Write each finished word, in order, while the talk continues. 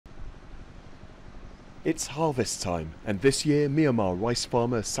It's harvest time, and this year Myanmar rice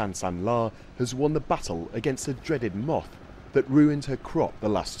farmer San San Hla has won the battle against a dreaded moth that ruined her crop the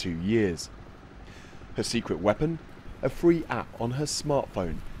last 2 years. Her secret weapon? A free app on her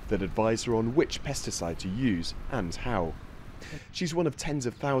smartphone that advised her on which pesticide to use and how. She's one of tens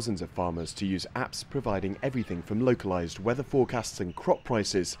of thousands of farmers to use apps providing everything from localised weather forecasts and crop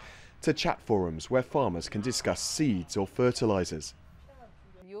prices to chat forums where farmers can discuss seeds or fertilisers.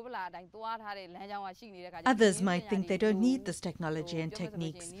 Others might think they don't need this technology and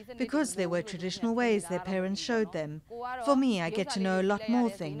techniques because they were traditional ways their parents showed them. For me, I get to know a lot more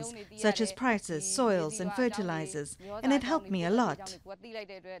things, such as prices, soils and fertilizers, and it helped me a lot.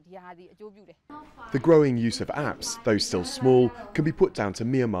 The growing use of apps, though still small, can be put down to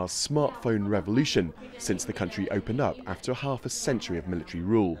Myanmar's smartphone revolution since the country opened up after half a century of military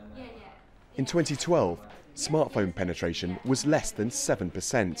rule. In 2012, smartphone penetration was less than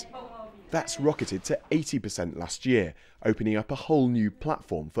 7%. That's rocketed to 80% last year, opening up a whole new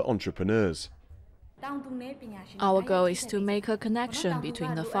platform for entrepreneurs. Our goal is to make a connection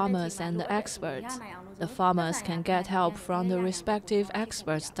between the farmers and the experts. The farmers can get help from the respective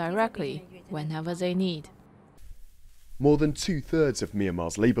experts directly, whenever they need. More than 2/3 of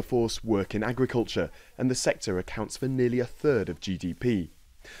Myanmar's labour force work in agriculture, and the sector accounts for nearly 1/3 of GDP.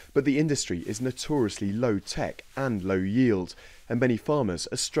 But the industry is notoriously low-tech and low-yield, and many farmers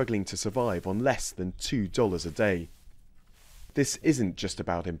are struggling to survive on less than $2 a day. This isn't just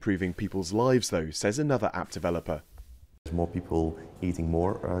about improving people's lives, though, says another app developer. There's more people eating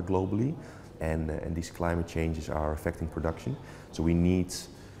more globally, and these climate changes are affecting production. So we need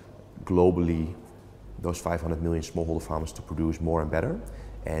globally those 500 million smallholder farmers to produce more and better,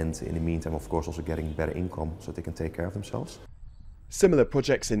 and in the meantime, of course, also getting better income so they can take care of themselves. Similar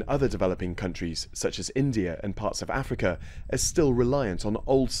projects in other developing countries, such as India and parts of Africa, are still reliant on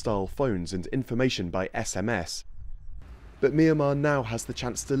old-style phones and information by SMS. But Myanmar now has the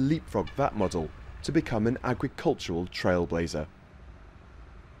chance to leapfrog that model to become an agricultural trailblazer.